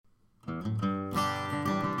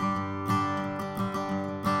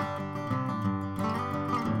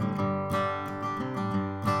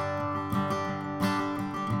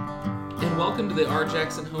Welcome to the Our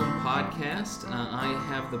Jackson Home podcast. I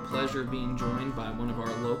have the pleasure of being joined by one of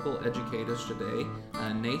our local educators today,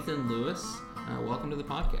 Nathan Lewis. Welcome to the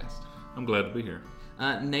podcast. I'm glad to be here.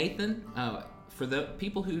 Nathan, for the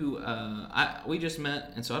people who we just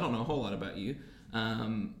met, and so I don't know a whole lot about you,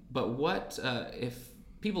 but what, if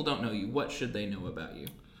people don't know you, what should they know about you?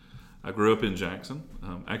 I grew up in Jackson.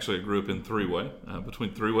 Actually, I grew up in Three-Way,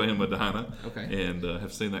 between Three-Way and Medina, Okay. and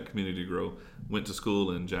have seen that community grow. Went to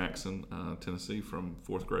school in Jackson, Tennessee from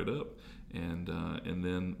 4th grade up, and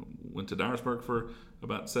then went to Dyersburg for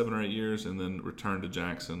about 7 or 8 years, and then returned to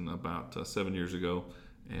Jackson about 7 years ago,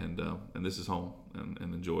 and this is home, and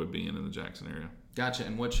enjoy being in the Jackson area. Gotcha.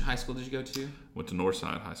 And which high school did you go to? Went to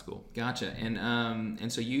Northside High School. Gotcha.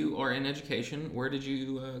 And so you are in education. Where did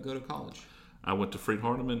you go to college? I went to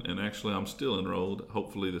Freed-Hardeman, and actually I'm still enrolled.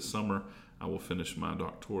 Hopefully this summer I will finish my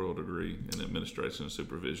doctoral degree in administration and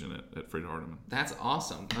supervision at Freed-Hardeman. That's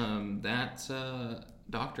awesome.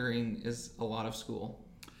 Doctoring is a lot of school.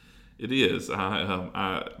 It is.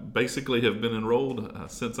 I basically have been enrolled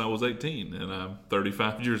since I was 18, and I'm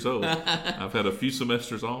 35 years old. I've had a few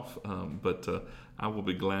semesters off, but I will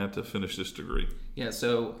be glad to finish this degree. Yeah,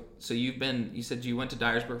 so you said you went to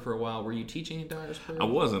Dyersburg for a while. Were you teaching at Dyersburg? I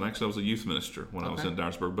wasn't. Actually, I was a youth minister when I was Okay. in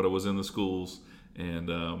Dyersburg, but I was in the schools, and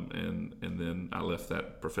then I left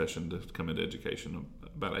that profession to come into education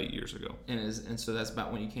about 8 years ago. And so that's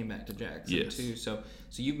about when you came back to Jackson Yes. too. So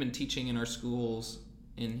you've been teaching in our schools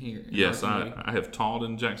in here. Yes, I have taught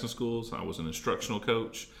in Jackson schools. I was an instructional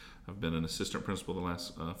coach. I've been an assistant principal the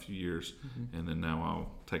last few years, and then now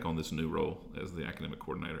I'll take on this new role as the academic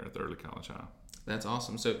coordinator at the Early College High. That's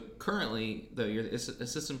awesome. So currently, though, you're the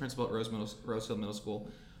assistant principal at Rose Hill Middle School.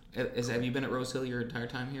 Have you been at Rose Hill your entire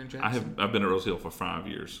time here in Jackson? I've been at Rose Hill for 5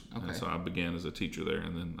 years, Okay. and so I began as a teacher there,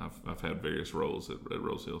 and then I've had various roles at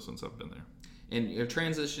Rose Hill since I've been there. And you're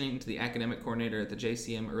transitioning to the academic coordinator at the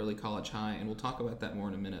JCM Early College High, and we'll talk about that more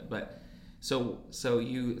in a minute. But so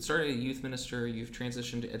you started a youth minister, you've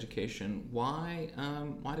transitioned to education. Why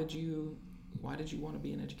did you want to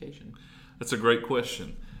be in education? That's a great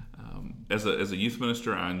question. As a youth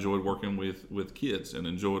minister, I enjoyed working with kids and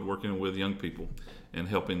enjoyed working with young people and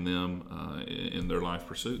helping them in their life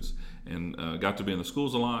pursuits. And got to be in the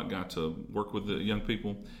schools a lot, got to work with the young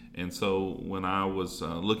people. And so when I was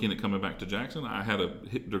looking at coming back to Jackson, I had a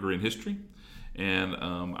degree in history, and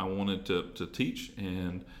I wanted to teach.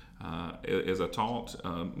 And as I taught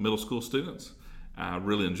middle school students, I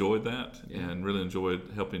really enjoyed that, and really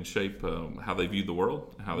enjoyed helping shape how they viewed the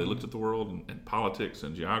world, how they looked at the world, and politics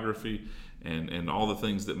and geography and all the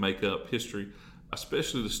things that make up history,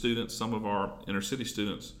 especially the students, some of our inner city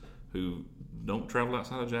students who don't travel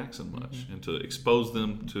outside of Jackson much, and to expose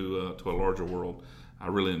them to a larger world. I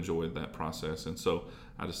really enjoyed that process, and so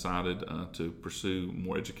I decided to pursue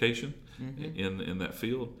more education in that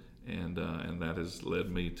field, and that has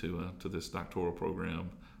led me to this doctoral program.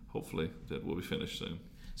 Hopefully that will be finished soon.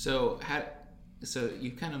 So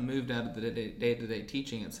you kind of moved out of the day-to-day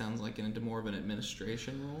teaching, it sounds like, into more of an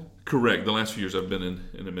administration role? Correct. The last few years I've been in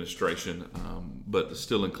administration, but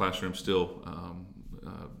still in classrooms, still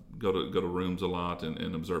go to rooms a lot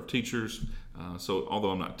and observe teachers. So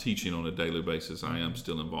although I'm not teaching on a daily basis, I am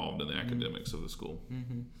still involved in the academics of the school.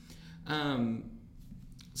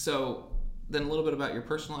 So then a little bit about your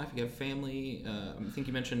personal life. You have family. I think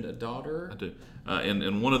you mentioned a daughter. I do.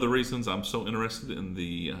 And one of the reasons I'm so interested in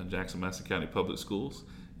the Jackson-Madison County Public Schools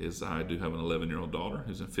is I do have an 11-year-old daughter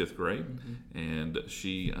who's in 5th grade, and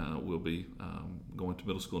she will be going to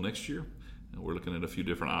middle school next year. And we're looking at a few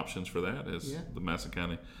different options for that, as the Madison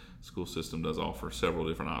County school system does offer several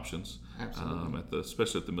different options,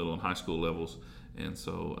 especially at the middle and high school levels. And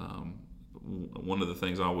so one of the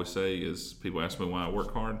things I always say is, people ask me why I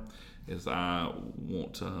work hard, is I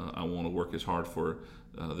want to work as hard for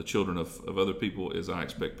the children of other people as I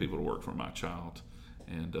expect people to work for my child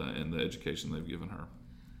and the education they've given her.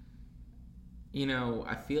 You know,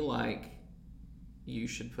 I feel like you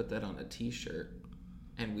should put that on a t-shirt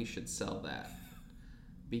and we should sell that,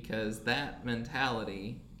 because that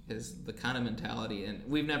mentality is the kind of mentality, and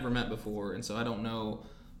we've never met before, and so I don't know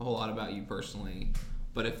a whole lot about you personally,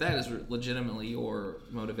 but if that is legitimately your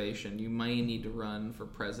motivation, you may need to run for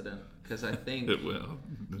president, because I think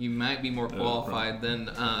you might be more qualified than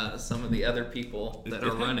some of the other people that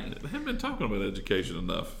are running. They haven't been talking about education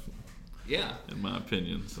enough, in my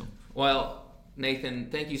opinion. So, well, Nathan,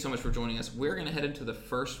 thank you so much for joining us. We're going to head into the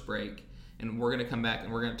first break, and we're going to come back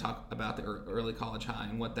and we're going to talk about the Early College High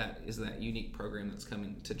and what that is, that unique program that's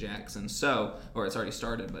coming to Jackson. So, or it's already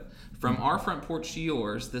started, but from our front porch to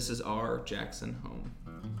yours, this is Our Jackson Home.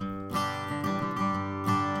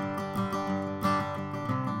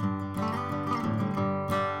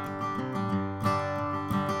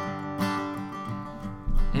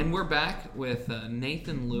 And we're back with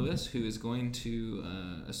Nathan Lewis, who is going to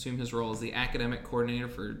assume his role as the academic coordinator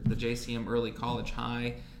for the JCM Early College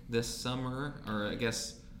High this summer, or I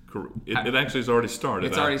guess... It actually has already started.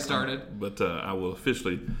 It's already started. But I will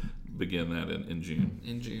officially begin that in June.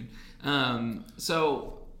 In June.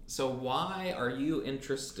 So why are you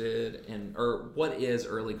interested in, or what is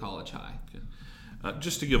Early College High?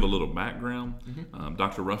 Just to give a little background,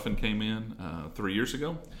 Dr. Ruffin came in 3 years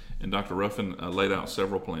ago, and Dr. Ruffin laid out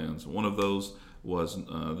several plans. One of those was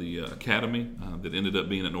the academy that ended up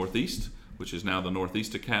being at Northeast, which is now the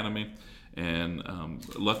Northeast Academy. And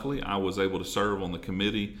luckily, I was able to serve on the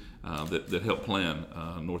committee that helped plan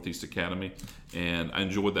Northeast Academy, and I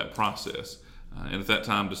enjoyed that process. And at that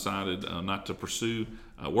time, decided not to pursue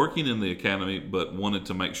working in the academy, but wanted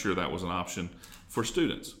to make sure that was an option for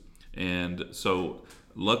students. And so,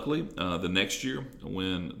 luckily, the next year,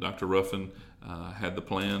 when Dr. Ruffin had the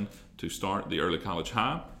plan to start the Early College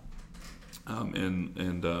High,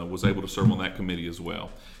 and was able to serve on that committee as well.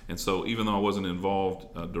 And so even though I wasn't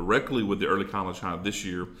involved directly with the Early College High this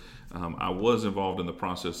year, I was involved in the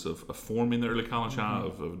process of forming the Early College High,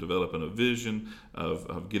 of developing a vision,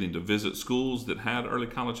 of getting to visit schools that had Early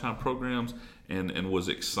College High programs, and was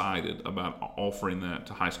excited about offering that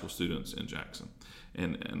to high school students in Jackson.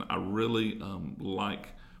 And I really like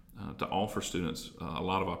to offer students a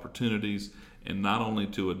lot of opportunities, and not only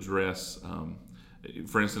to address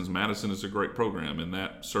for instance, Madison is a great program, and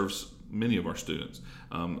that serves many of our students.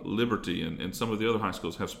 Liberty and some of the other high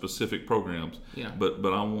schools have specific programs,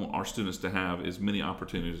 but I want our students to have as many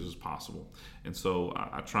opportunities as possible. And so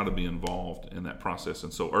I try to be involved in that process.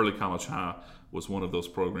 And so Early College High was one of those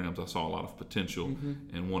programs I saw a lot of potential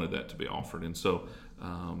and wanted that to be offered. And so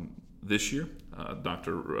this year,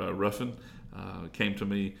 Dr. Ruffin came to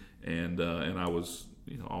me, and I was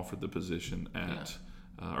offered the position at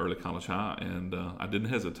Early College High, and I didn't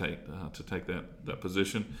hesitate to take that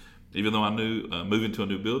position, even though I knew moving to a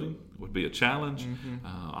new building would be a challenge.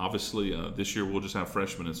 Obviously, this year we'll just have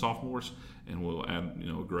freshmen and sophomores, and we'll add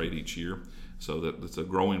a grade each year, so that it's a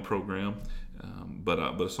growing program. But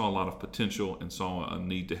I saw a lot of potential and saw a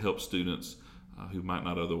need to help students who might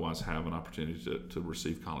not otherwise have an opportunity to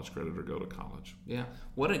receive college credit or go to college. Yeah,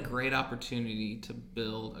 what a great opportunity to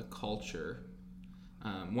build a culture.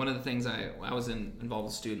 One of the things I was involved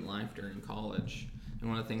with student life during college, and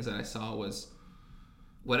one of the things that I saw was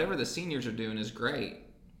whatever the seniors are doing is great,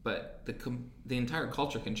 but the entire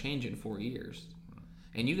culture can change in 4 years.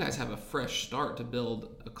 And you guys have a fresh start to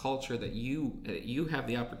build a culture that you have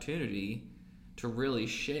the opportunity to really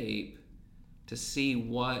shape, to see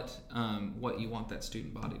what you want that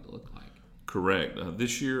student body to look like. Correct.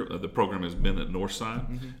 This year, the program has been at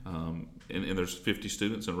Northside, and there's 50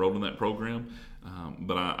 students enrolled in that program.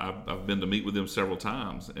 But I've been to meet with them several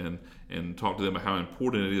times and talk to them about how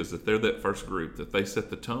important it is that they're that first group, that they set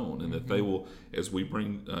the tone, and that they will, as we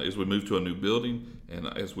move to a new building, and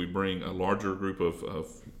as we bring a larger group of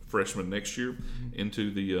freshmen next year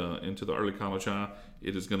into the Early College High,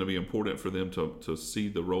 it is going to be important for them to see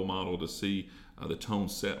the role model, to see the tone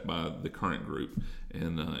set by the current group,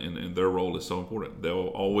 and their role is so important. They'll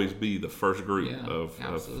always be the first group of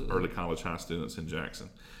Early College High students in Jackson.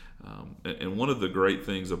 And one of the great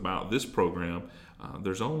things about this program,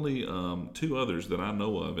 there's only 2 others that I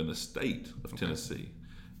know of in the state of Tennessee.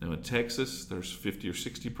 Now in Texas, there's 50 or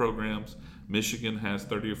 60 programs. Michigan has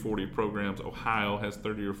 30 or 40 programs. Ohio has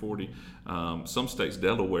 30 or 40. Some states,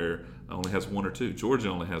 Delaware only has 1 or 2. Georgia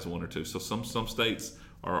only has 1 or 2. So some states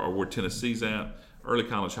are where Tennessee's at. Early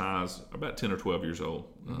College High is about 10 or 12 years old,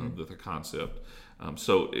 the concept.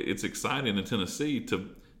 So it's exciting in Tennessee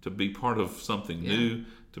to be part of something new,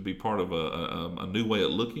 to be part of a new way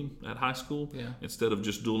of looking at high school, instead of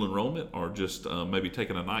just dual enrollment or just maybe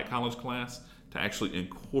taking a night college class, to actually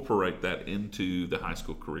incorporate that into the high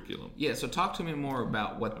school curriculum. Yeah, so talk to me more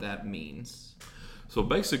about what that means. So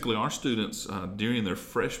basically, our students during their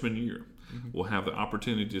freshman year will have the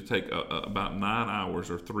opportunity to take about 9 hours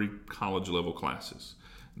or 3 college-level classes.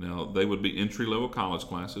 Now, they would be entry-level college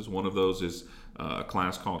classes. One of those is a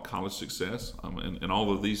class called College Success, and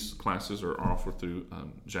all of these classes are offered through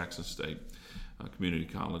Jackson State Community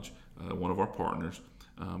College, one of our partners.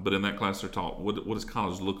 But in that class, they're taught what does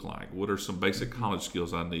college look like? What are some basic college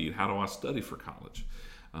skills I need? How do I study for college?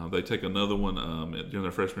 They take another one during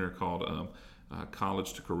their freshman year called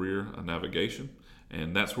College to Career Navigation.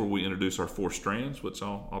 And that's where we introduce our 4 strands, which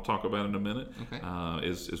I'll talk about in a minute,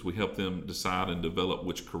 is we help them decide and develop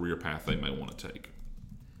which career path they may want to take.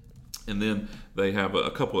 And then they have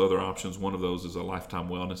a couple other options. One of those is a lifetime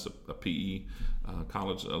wellness, a PE,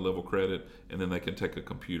 college level credit, and then they can take a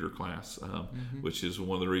computer class, which is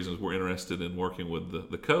one of the reasons we're interested in working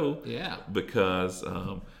with the Co. Yeah. Because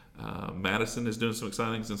Madison is doing some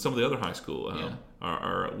exciting things, and some of the other high school.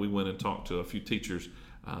 We went and talked to a few teachers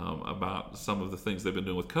about some of the things they've been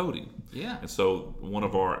doing with coding. Yeah. And so one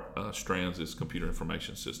of our strands is computer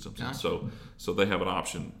information systems. Gotcha. And so they have an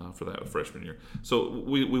option for that freshman year. So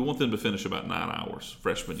we want them to finish about 9 hours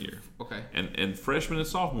freshman year. Okay. And freshman and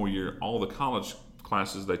sophomore year, all the college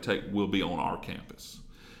classes they take will be on our campus.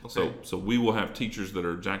 Okay. So we will have teachers that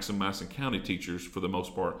are Jackson-Madison County teachers for the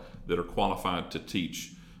most part that are qualified to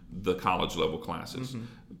teach the college level classes.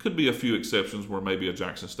 Could be a few exceptions where maybe a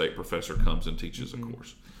Jackson State professor comes and teaches a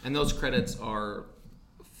course. And those credits are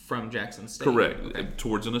from Jackson State? Correct. Okay.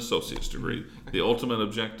 Towards an associate's degree. Okay. The ultimate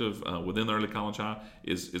objective within the early college high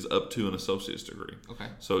is up to an associate's degree. Okay.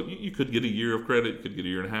 So you could get a year of credit, you could get a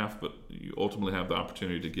year and a half, but you ultimately have the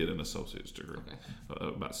opportunity to get an associate's degree. Okay.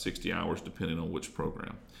 About 60 hours depending on which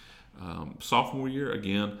program. Sophomore year,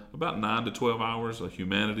 again, about 9 to 12 hours, a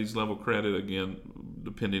humanities level credit, again,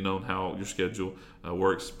 depending on how your schedule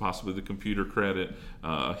works, possibly the computer credit,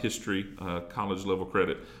 history, college level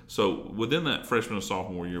credit. So within that freshman and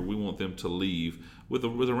sophomore year, we want them to leave with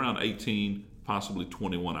around 18, possibly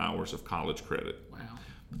 21 hours of college credit.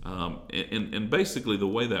 Wow. And basically the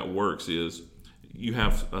way that works is you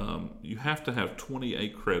have to have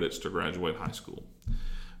 28 credits to graduate high school.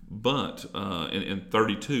 But and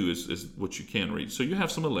 32 is what you can reach. So you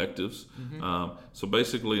have some electives. So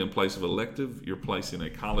basically, in place of elective, you're placing a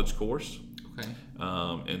college course. Okay.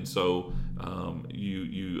 And so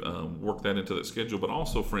you work that into that schedule. But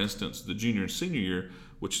also, for instance, the junior and senior year,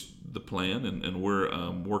 which the plan, and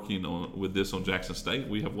we're working with this on Jackson State.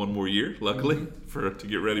 We have one more year, luckily, to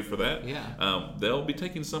get ready for that. Yeah. They'll be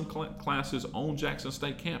taking some classes on Jackson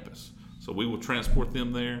State campus. So we will transport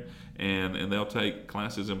them there, and they'll take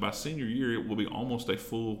classes. And by senior year, it will be almost a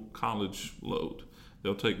full college load.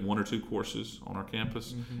 They'll take 1 or 2 courses on our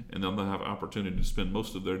campus, and then they'll have opportunity to spend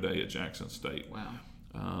most of their day at Jackson State.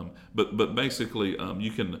 Wow. But basically,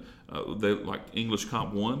 you can they like English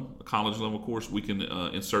Comp 1, a college level course. We can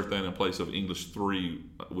insert that in place of English 3,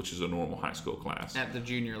 which is a normal high school class at the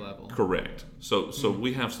junior level. Correct. So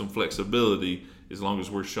we have some flexibility as long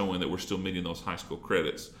as we're showing that we're still meeting those high school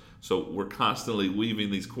credits. So we're constantly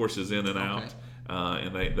weaving these courses in and out,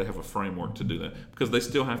 and they have a framework to do that because they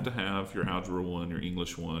still have to have your Algebra 1, your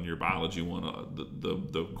English 1, your Biology 1,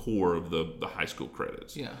 the core of the high school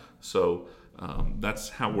credits. Yeah. So that's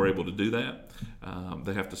how we're able to do that.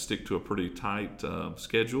 They have to stick to a pretty tight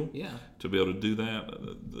schedule to be able to do that.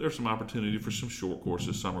 There's some opportunity for some short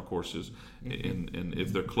courses, summer courses, and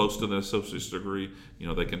if they're close to the associate's degree,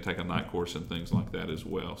 they can take a night course and things like that as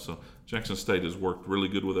well. So Jackson State has worked really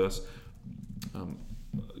good with us.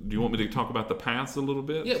 Do you want me to talk about the paths a little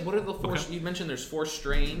bit? Yeah, what are the 4? Okay. You mentioned there's 4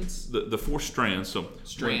 strains. The 4 strands. So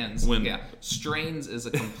strands. Strains is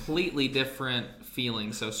a completely different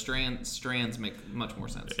feeling. So strands make much more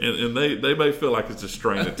sense. And they may feel like it's a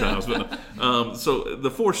strain at times, but so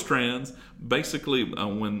the 4 strands basically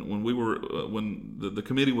when the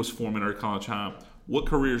committee was forming our college high. What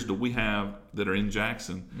careers do we have that are in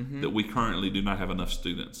Jackson that we currently do not have enough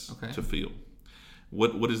students to fill?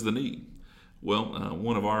 What is the need? Well,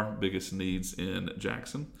 one of our biggest needs in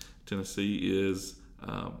Jackson, Tennessee, is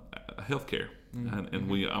healthcare. And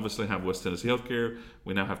we obviously have West Tennessee Healthcare.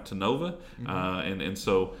 We now have Tenova. And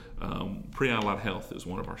so Pre-Allied Health is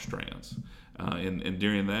one of our strands. And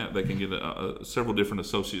during that, they can get several different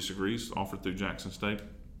associate's degrees offered through Jackson State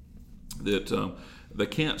that they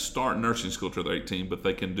can't start nursing school till they're 18, but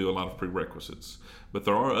they can do a lot of prerequisites. But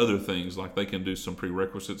there are other things like they can do some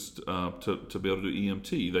prerequisites to be able to do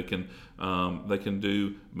EMT. They can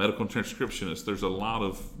do medical transcriptionists. There's a lot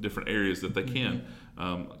of different areas that they can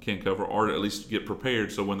cover, or at least get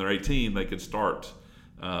prepared so when they're 18 they can start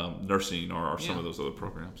nursing or some of those other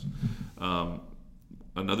programs.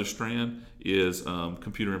 Another strand is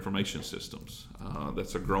computer information systems.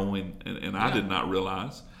 That's a growing, and I did not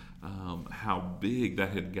realize how big that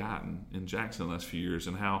had gotten in Jackson the last few years,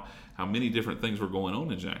 and how many different things were going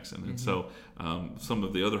on in Jackson. And so some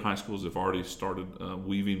of the other high schools have already started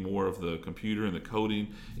weaving more of the computer and the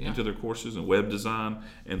coding into their courses and web design.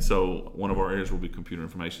 And so one of our areas will be computer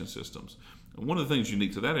information systems. And one of the things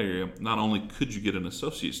unique to that area, not only could you get an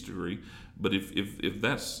associate's degree, but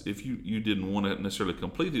if you didn't want to necessarily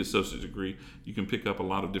complete the associate's degree, you can pick up a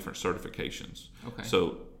lot of different certifications. Okay.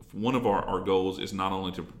 So one of our goals is not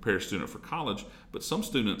only to prepare a student for college, but some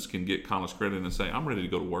students can get college credit and say, I'm ready to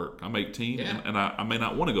go to work. I'm 18 and I may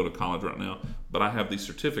not want to go to college right now, but I have these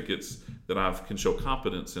certificates that I can show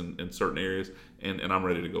competence in certain areas, and I'm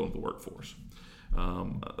ready to go into the workforce.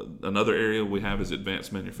 Another area we have is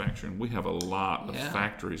advanced manufacturing. We have a lot of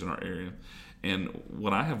factories in our area. And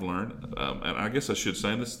what I have learned, and I guess I should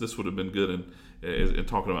say, and this would have been good in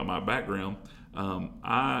talking about my background,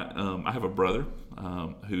 I have a brother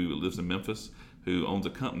who lives in Memphis who owns a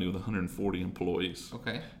company with 140 employees.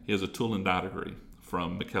 Okay. He has a tool and die degree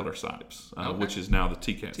from McKellar Sipes, which is now the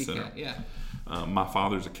TCAT Center. Yeah. My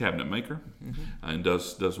father's a cabinet maker and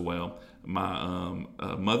does well. My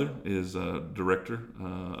mother is a director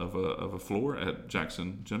of a floor at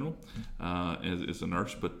Jackson General, is a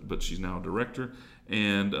nurse, but she's now a director.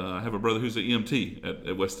 And I have a brother who's an EMT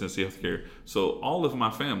at West Tennessee Healthcare. So all of my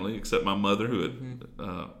family, except my mother, who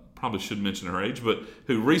had probably shouldn't mention her age, but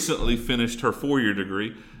who recently finished her 4-year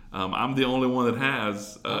degree. I'm the only one that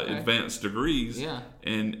has advanced degrees,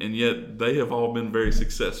 and yet they have all been very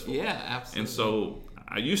successful. Yeah, absolutely. And so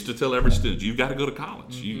I used to tell every student, you've got to go to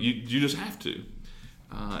college. You just have to.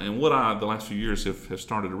 And what I, the last few years, have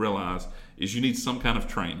started to realize is you need some kind of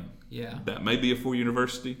training. Yeah. That may be a 4-year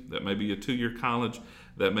university, that may be a 2-year college,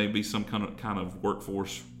 that may be some kind of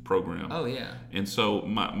workforce program. Oh, yeah. And so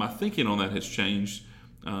my thinking on that has changed.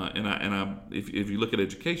 If you look at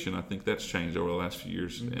education, I think that's changed over the last few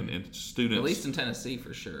years. And students, at least in Tennessee,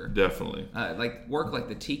 for sure. Definitely. Like work like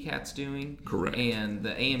the TCAT's doing. Correct. And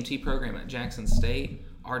the AMT program at Jackson State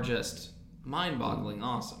are just mind-boggling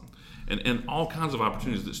awesome. And all kinds of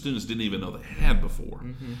opportunities that students didn't even know they had before.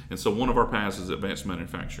 And so one of our paths is advanced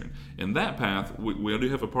manufacturing. And that path, we do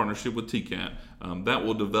have a partnership with TCAT. That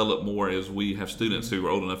will develop more as we have students who are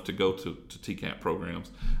old enough to go to TCAT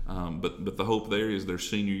programs. But the hope there is their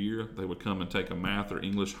senior year, they would come and take a math or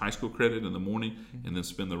English high school credit in the morning and then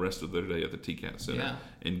spend the rest of their day at the TCAT Center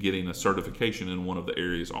and getting a certification in one of the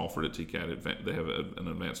areas offered at TCAT. They have an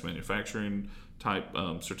advanced manufacturing type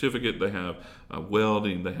certificate. They have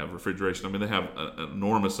welding, they have refrigeration. I mean, they have an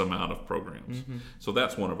enormous amount of programs. So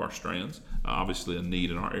that's one of our strands, obviously a need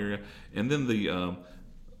in our area. And then the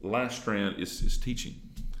last strand is teaching.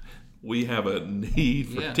 We have a need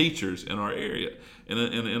for teachers in our area and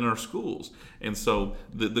in our schools. And so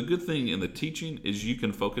the good thing in the teaching is you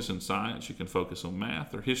can focus in science, you can focus on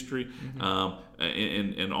math or history,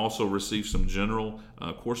 and also receive some general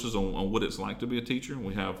courses on what it's like to be a teacher.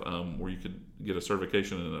 We have where you could get a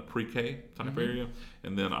certification in a pre-K type area.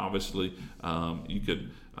 And then obviously you could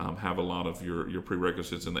have a lot of your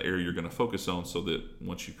prerequisites in the area you're going to focus on, so that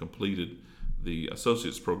once you completed the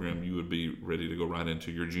associate's program, you would be ready to go right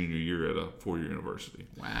into your junior year at a 4-year university.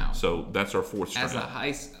 Wow. So that's our fourth strand. As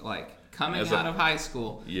coming out of high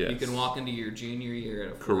school, yes, you can walk into your junior year at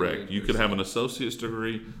a 4-year Correct. university. You could have an associate's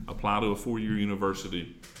degree, apply to a 4-year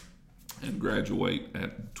university, and graduate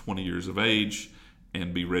at 20 years of age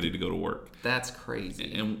and be ready to go to work. That's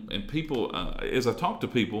crazy. And people, as I talk to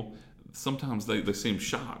people, sometimes they seem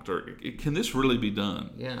shocked, or can this really be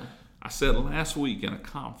done? Yeah. I said last week in a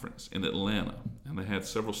conference in Atlanta, and they had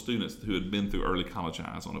several students who had been through Early College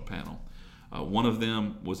Eyes on a panel. One of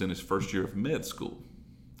them was in his first year of med school.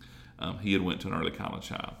 He had went to an Early College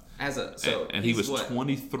High. And he was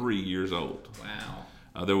 23 years old.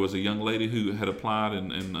 Wow. There was a young lady who had applied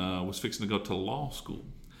and was fixing to go to law school.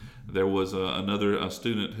 There was another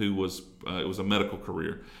student who was, it was a medical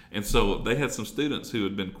career. And so they had some students who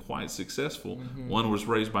had been quite successful. One was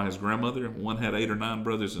raised by his grandmother. One had 8 or 9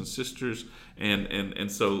 brothers and sisters.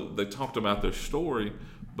 And so they talked about their story,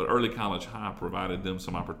 but Early College High provided them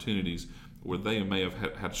some opportunities where they may have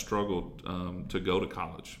had struggled to go to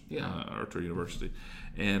college or to university.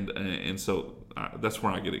 And so that's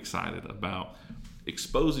where I get excited about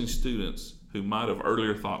exposing students who might have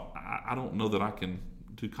earlier thought, I don't know that I can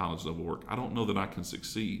do college level work. I don't know that I can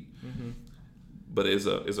succeed. But as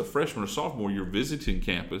a freshman or sophomore, you're visiting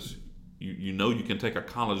campus. You know you can take a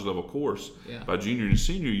college level course. By junior and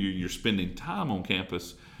senior year, you're spending time on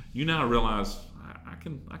campus. You now realize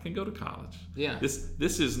I can go to college.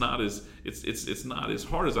 This is not as it's not as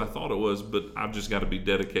hard as I thought it was, but I've just got to be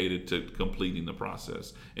dedicated to completing the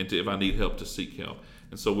process, and to, if I need help, to seek help.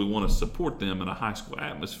 And so we want to support them in a high school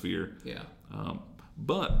atmosphere.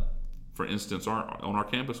 But for instance, on our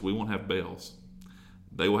campus, we won't have bells.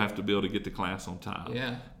 They will have to be able to get to class on time.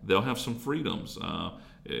 Yeah. They'll have some freedoms.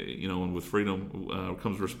 And with freedom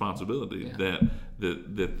comes responsibility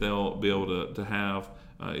that they'll be able to have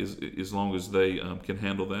as long as they can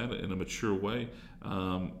handle that in a mature way,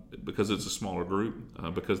 because it's a smaller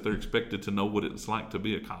group, because they're expected to know what it's like to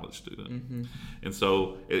be a college student. Mm-hmm. And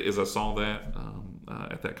so as I saw that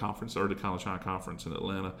at that conference, Early College High Conference in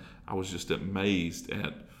Atlanta, I was just amazed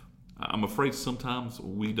at, I'm afraid sometimes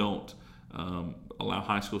we don't allow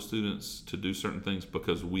high school students to do certain things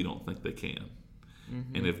because we don't think they can.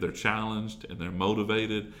 Mm-hmm. And if they're challenged and they're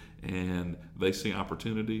motivated and they see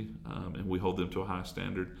opportunity, and we hold them to a high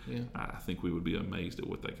standard, I think we would be amazed at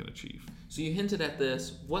what they can achieve. So you hinted at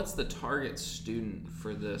this. What's the target student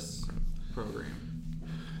for this program?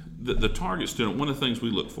 The target student, one of the things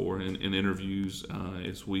we look for in interviews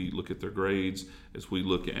is we look at their grades, as we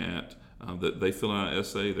look at that they fill out an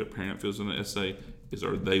essay, their parent fills in an essay, is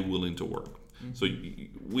are they willing to work? Mm-hmm. So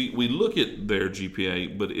we look at their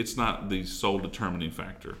GPA, but it's not the sole determining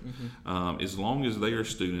factor. Mm-hmm. As long as they are a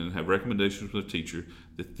student and have recommendations from the teacher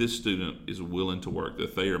that this student is willing to work,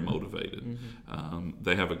 that they are motivated, mm-hmm.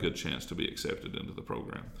 They have a good chance to be accepted into the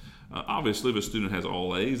program. Obviously, if a student has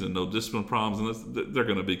all A's and no discipline problems, they're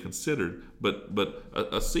going to be considered. But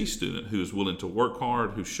a C student who is willing to work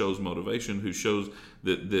hard, who shows motivation, who shows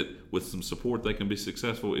that with some support they can be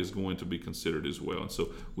successful, is going to be considered as well. And so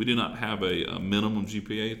we do not have a minimum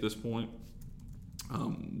GPA at this point.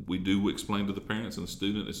 We do explain to the parents and the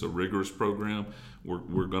student it's a rigorous program.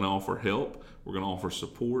 We're going to offer help. We're going to offer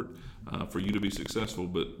support for you to be successful,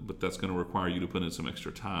 but that's going to require you to put in some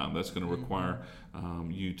extra time. That's going to require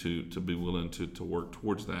you to be willing to work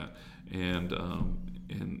towards that. And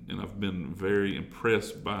I've been very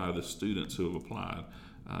impressed by the students who have applied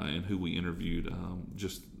and who we interviewed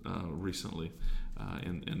just recently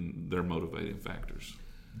and their motivating factors.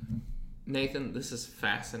 Nathan, this is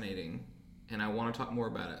fascinating, and I want to talk more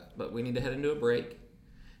about it, but we need to head into a break.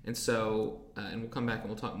 And so, and we'll come back and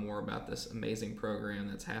we'll talk more about this amazing program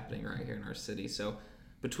that's happening right here in our city. So,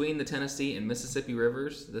 between the Tennessee and Mississippi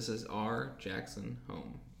rivers, this is our Jackson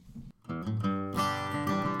home.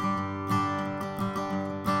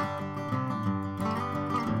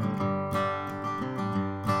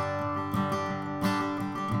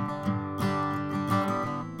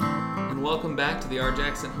 Welcome back to the Our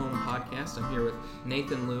Jackson Home podcast. I'm here with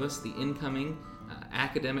Nathan Lewis, the incoming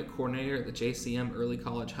academic coordinator at the JCM Early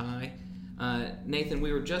College High. Nathan,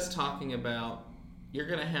 we were just talking about you're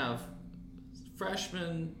going to have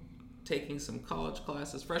freshmen taking some college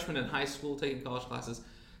classes, freshmen in high school taking college classes,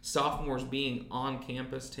 sophomores being on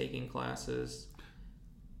campus taking classes.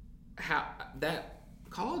 How that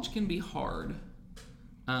college can be hard.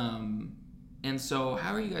 And so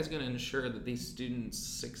how are you guys going to ensure that these students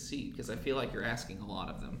succeed? Because I feel like you're asking a lot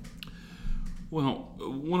of them. Well,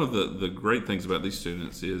 one of the great things about these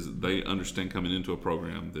students is they understand coming into a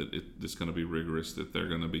program that it's going to be rigorous, that they're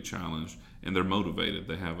going to be challenged, and they're motivated.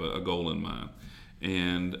 They have a goal in mind.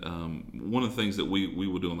 And one of the things that we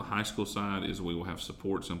will do on the high school side is we will have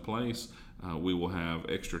supports in place. We will have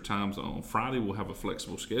extra times. On Friday, we'll have a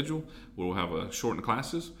flexible schedule. We'll have shortened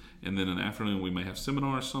classes. And then in the afternoon, we may have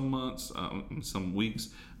seminars some months, some weeks.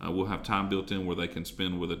 We'll have time built in where they can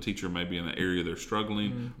spend with a teacher maybe in an area they're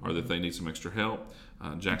struggling, mm-hmm. or that they need some extra help.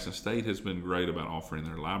 Jackson State has been great about offering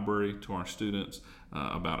their library to our students,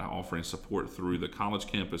 about offering support through the college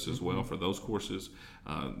campus as well for those courses.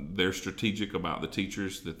 They're strategic about the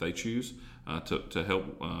teachers that they choose to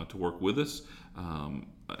help to work with us.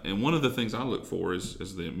 And one of the things I look for as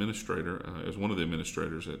the administrator, as one of the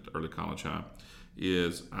administrators at Early College High,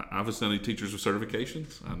 is obviously I need teachers with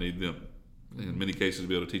certifications. I need them in many cases to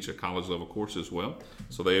be able to teach a college level course as well.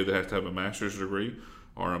 So they either have to have a master's degree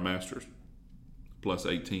or a master's plus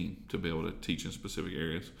 18 to be able to teach in specific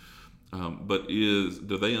areas. But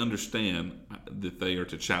do they understand that they are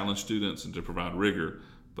to challenge students and to provide rigor,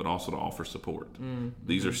 but also to offer support? Mm-hmm.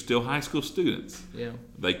 These are still high school students. Yeah.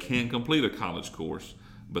 They can complete a college course,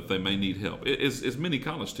 but they may need help, as many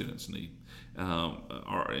college students need.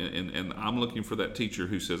 And I'm looking for that teacher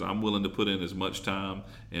who says, I'm willing to put in as much time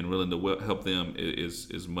and willing to help them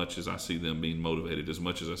as much as I see them being motivated, as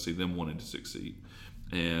much as I see them wanting to succeed.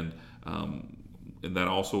 And that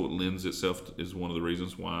also lends itself is one of the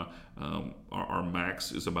reasons why our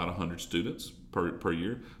max is about 100 students per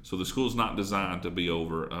year. So the school's not designed to be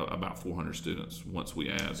over about 400 students once we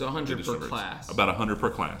add. So 100 per class. About 100 per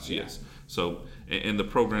class, yeah. Yes. So, and the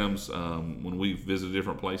programs, when we visit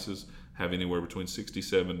different places, have anywhere between 60,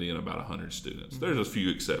 70, and about 100 students. Mm-hmm. There's a few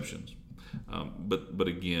exceptions. But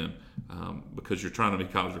again, because you're trying to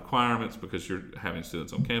meet college requirements, because you're having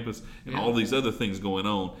students on campus, and all these other things going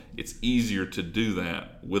on, it's easier to do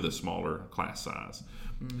that with a smaller class size.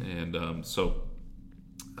 And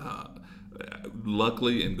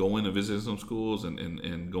luckily, in going and visiting some schools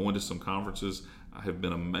and going to some conferences, I have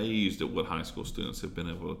been amazed at what high school students have been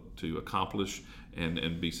able to accomplish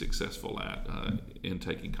and be successful at in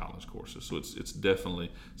taking college courses. So it's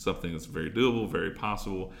definitely something that's very doable, very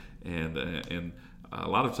possible, and a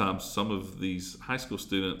lot of times some of these high school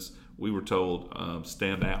students, we were told,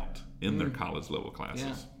 stand out in their college level classes.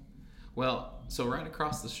 Yeah. Well, so right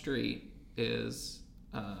across the street is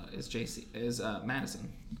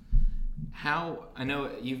Madison. How, I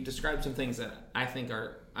know you've described some things that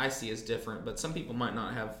I see as different, but some people might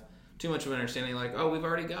not have too much of an understanding, like, oh, we've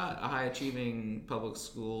already got a high achieving public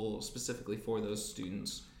school specifically for those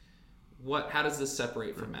students. How does this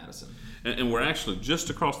separate from Madison? And we're actually just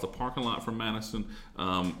across the parking lot from Madison.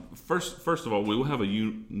 First of all, we will have a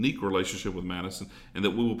unique relationship with Madison, and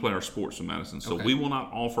that we will play our sports in Madison. So we will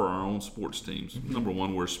not offer our own sports teams. Number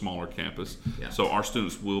one, we're a smaller campus, so our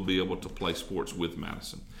students will be able to play sports with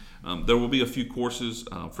Madison. There will be a few courses,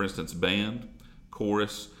 for instance, band,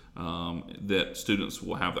 chorus, that students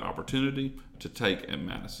will have the opportunity to take at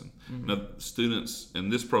Madison. Now, students in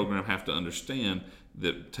this program have to understand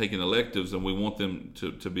that taking electives, and we want them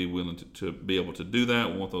to be willing to be able to do that.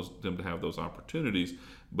 We want them to have those opportunities,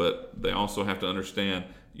 but they also have to understand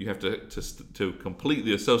you have to complete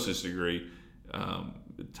the associate's degree.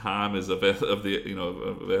 Time is of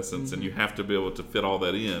essence, and you have to be able to fit all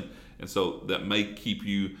that in, and so that may keep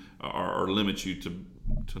you or limit you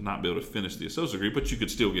to not be able to finish the associate's degree, but you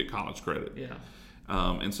could still get college credit. Yeah.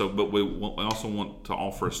 But we also want to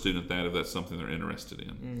offer a student that if that's something they're interested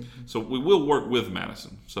in. So we will work with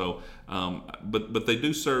Madison. So, but they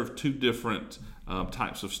do serve two different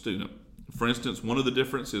types of student. For instance, one of the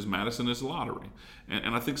differences is Madison is lottery,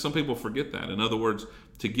 and I think some people forget that. In other words,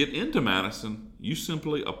 to get into Madison, you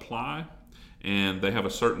simply apply, and they have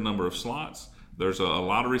a certain number of slots. There's a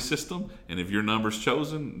lottery system, and if your number's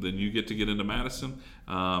chosen, then you get into Madison,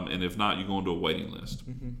 and if not, you go into a waiting list.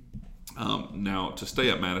 Now, to stay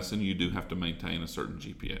at Madison, you do have to maintain a certain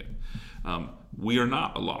GPA. We are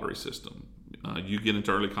not a lottery system. You get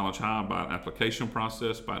into early college high by an application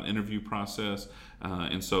process, by an interview process,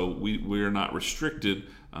 and so we are not restricted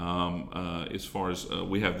as far as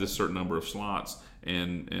we have this certain number of slots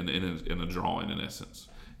and in a drawing in essence.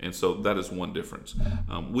 And so that is one difference.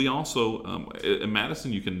 We also, in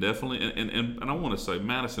Madison, you can definitely, and I want to say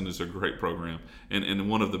Madison is a great program and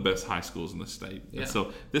one of the best high schools in the state. Yeah. And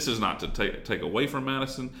so this is not to take away from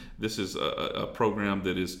Madison. This is a program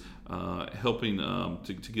that is helping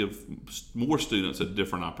to give more students a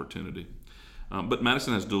different opportunity. But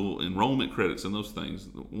Madison has dual enrollment credits and those things.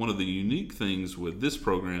 One of the unique things with this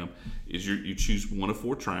program is you choose one of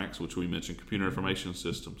 4 tracks, which we mentioned: computer information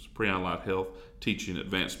systems, pre-allied health, teaching,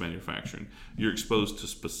 advanced manufacturing. You're exposed to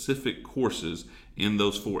specific courses in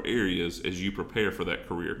those 4 areas as you prepare for that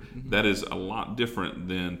career. That is a lot different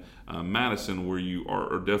than Madison, where you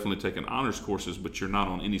are definitely taking honors courses, but you're not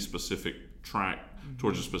on any specific track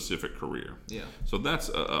towards a specific career. Yeah. So that's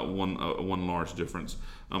one large difference.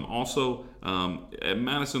 Also, at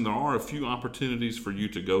Madison, there are a few opportunities for you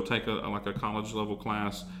to go take a college level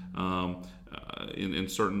class in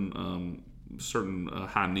certain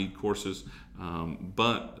high need courses.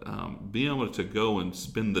 But being able to go and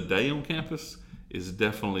spend the day on campus is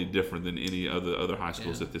definitely different than any other high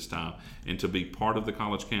schools at this time. And to be part of the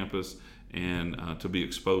college campus and to be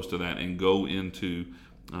exposed to that and go into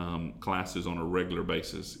classes on a regular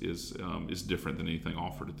basis is different than anything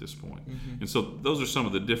offered at this point. And so those are some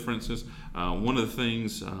of the differences. One of the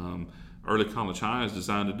things Early College High is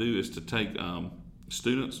designed to do is to take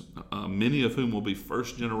students, many of whom will be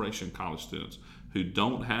first generation college students who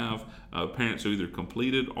don't have parents who either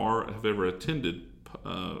completed or have ever attended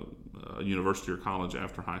a university or college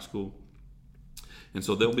after high school. And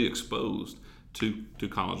so they'll be exposed to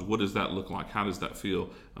college. What does that look like? How does that feel?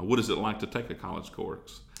 What is it like to take a college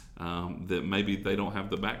course that maybe they don't have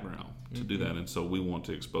the background to do that? And so we want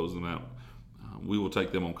to expose them out. We will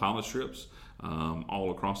take them on college trips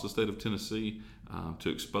all across the state of Tennessee to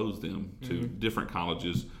expose them to different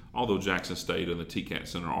colleges. Although Jackson State and the TCAT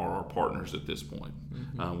Center are our partners at this point,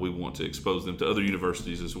 we want to expose them to other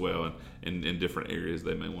universities as well and in different areas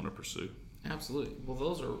they may want to pursue. Absolutely.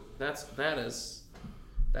 Well, that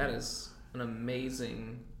is an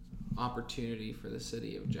amazing opportunity for the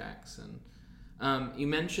city of Jackson. You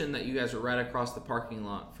mentioned that you guys are right across the parking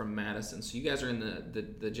lot from Madison, so you guys are in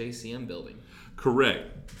the JCM building.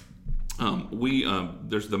 Correct.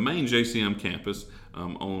 There's the main JCM campus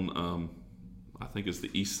on I think it's the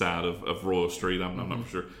east side of Royal Street. I'm not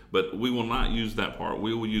sure, but we will not use that part.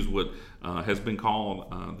 We will use what has been called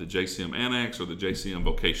the JCM Annex or the JCM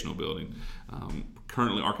Vocational Building.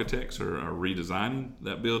 Currently, architects are redesigning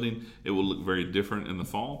that building. It will look very different in the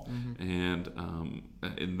fall, and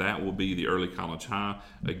that will be the early college high.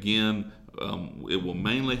 Again, it will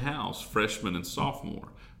mainly house freshmen and sophomore.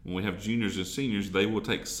 When we have juniors and seniors, they will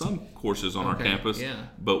take some courses on our campus,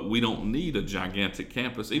 but we don't need a gigantic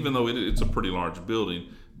campus, even though it's a pretty large building,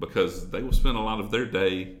 because they will spend a lot of their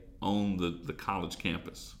day on the college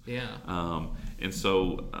campus. And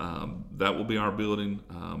so that will be our building.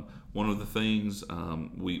 One of the things,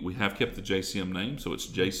 we have kept the JCM name, so it's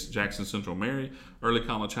Jackson Central Mary Early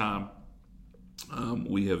College High.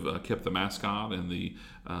 We have kept the mascot and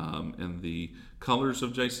the colors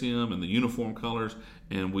of JCM and the uniform colors,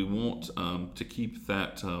 and we want to keep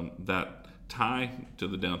that tie to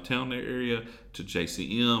the downtown area, to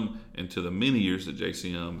JCM, and to the many years that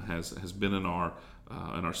JCM has been in our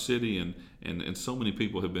city, and so many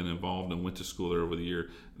people have been involved and went to school there over the year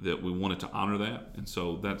that we wanted to honor that. And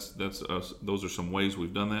so that's us. Those are some ways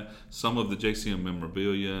we've done that. Some of the JCM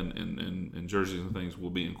memorabilia and jerseys and things will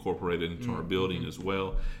be incorporated into our building as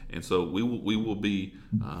well. And so we will be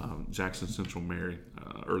Jackson Central Mary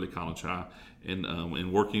Early College High,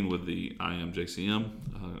 and working with the IMJCM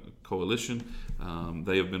coalition.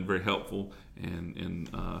 They have been very helpful in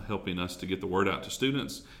helping us to get the word out to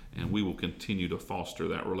students, and we will continue to foster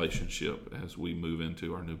that relationship as we move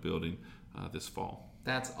into our new building this fall.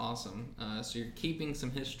 That's awesome. So you're keeping some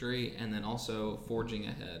history and then also forging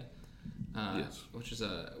ahead, Yes. which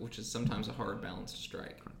is sometimes a hard balance to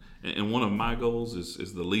strike. And one of my goals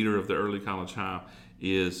is the leader of the Early College High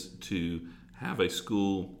is to have a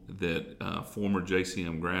school that former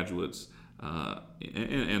JCM graduates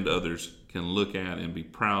and others can look at and be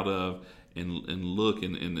proud of, and look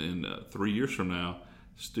in 3 years from now,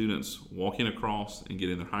 students walking across and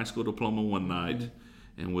getting their high school diploma one night,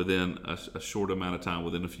 and within a short amount of time,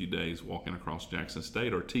 within a few days, walking across Jackson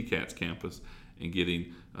State or TCAT's campus and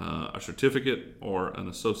getting a certificate or an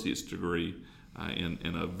associate's degree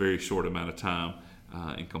in a very short amount of time,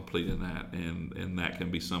 and completing that. And that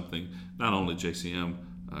can be something not only JCM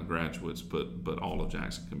graduates, but all of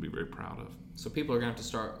Jackson can be very proud of. So people are going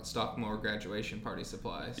to have to stock more graduation party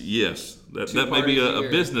supplies. Yes, that may be a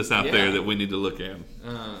business out there that we need to look at.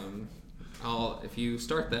 If you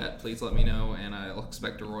start that, please let me know, and I'll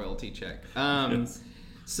expect a royalty check. Yes.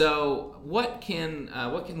 So what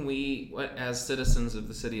can we, as citizens of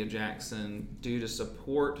the city of Jackson, do to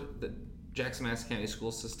support the Jackson-Madison County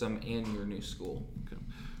school system and your new school? Okay.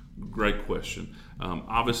 Great question.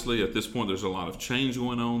 Obviously, at this point, there's a lot of change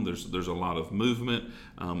going on. There's a lot of movement,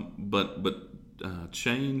 but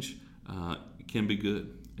change can be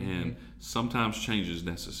good, and sometimes change is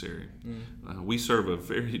necessary. We serve a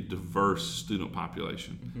very diverse student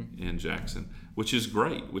population in Jackson, which is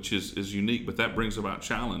great, which is unique, but that brings about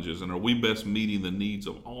challenges. And are we best meeting the needs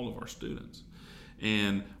of all of our students?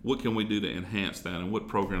 And what can we do to enhance that, and what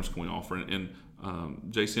programs can we offer? And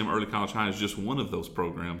JCM Early College High is just one of those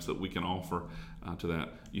programs that we can offer to that.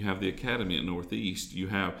 You have the Academy at Northeast. You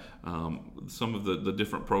have some of the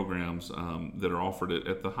different programs that are offered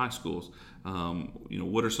at the high schools.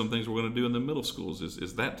 What are some things we're going to do in the middle schools?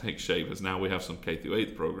 Is that take shape? As now we have some K through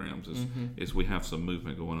 8th programs. As we have some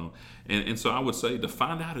movement going on. And so I would say to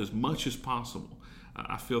find out as much as possible.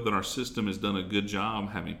 I feel that our system has done a good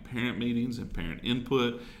job having parent meetings and parent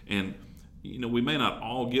input. And we may not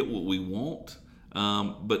all get what we want.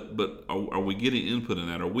 But are we getting input in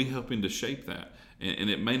that? Are we helping to shape that? And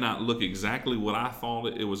it may not look exactly what I thought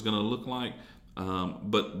it was going to look like,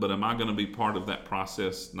 but am I going to be part of that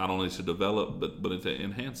process, not only to develop, but to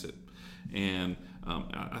enhance it? And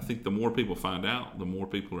I think the more people find out, the more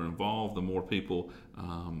people are involved, the more people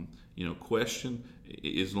question.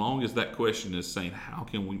 As long as that question is saying, how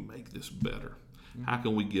can we make this better? How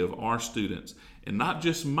can we give our students, and not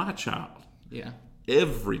just my child,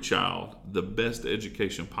 every child, the best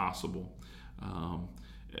education possible?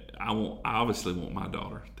 I obviously want my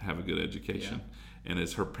daughter to have a good education, and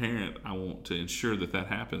as her parent, I want to ensure that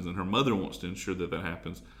happens, and her mother wants to ensure that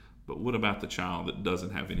happens. But what about the child that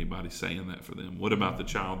doesn't have anybody saying that for them? What about the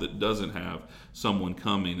child that doesn't have someone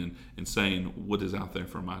coming and saying, what is out there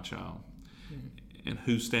for my child? And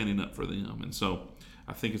who's standing up for them? And so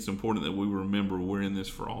I think it's important that we remember we're in this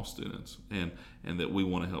for all students, and that we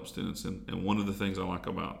want to help students. And one of the things I like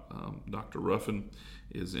about Dr. Ruffin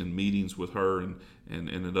is in meetings with her and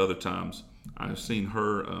at other times, I've seen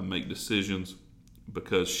her make decisions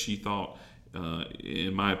because she thought,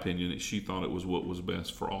 in my opinion, she thought it was what was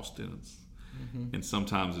best for all students. And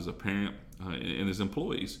sometimes as a parent and as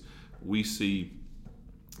employees, we see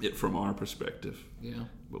it from our perspective. Yeah.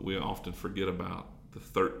 But we often forget about the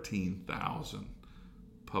 13,000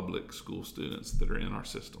 public school students that are in our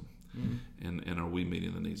system. And are we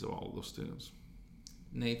meeting the needs of all of those students?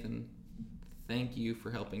 Nathan, thank you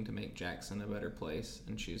for helping to make Jackson a better place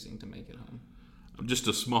and choosing to make it home. I'm just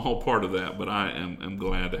a small part of that, but I am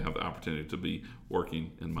glad to have the opportunity to be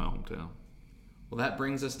working in my hometown. Well, that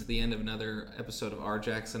brings us to the end of another episode of Our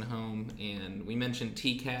Jackson Home, and we mentioned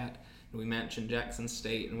TCAT, and we mentioned Jackson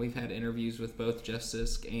State, and we've had interviews with both Jeff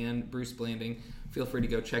Sisk and Bruce Blanding. Feel free to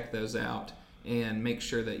go check those out and make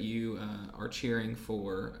sure that you are cheering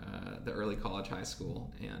for the early college high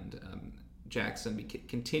school and Jackson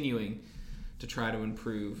continuing to try to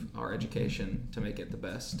improve our education to make it the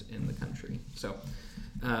best in the country. So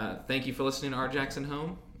thank you for listening to Our Jackson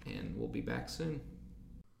Home, and we'll be back soon.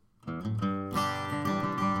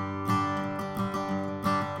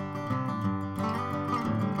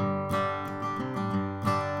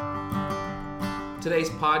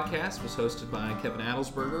 Today's podcast was hosted by Kevin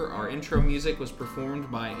Adelsberger. Our intro music was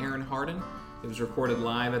performed by Aaron Harden. It was recorded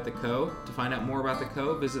live at the Co. To find out more about the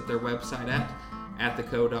Co, visit their website at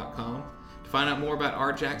theco.com. To find out more about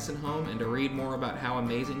Our Jackson Home and to read more about how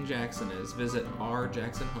amazing Jackson is, visit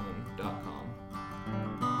ourjacksonhome.com.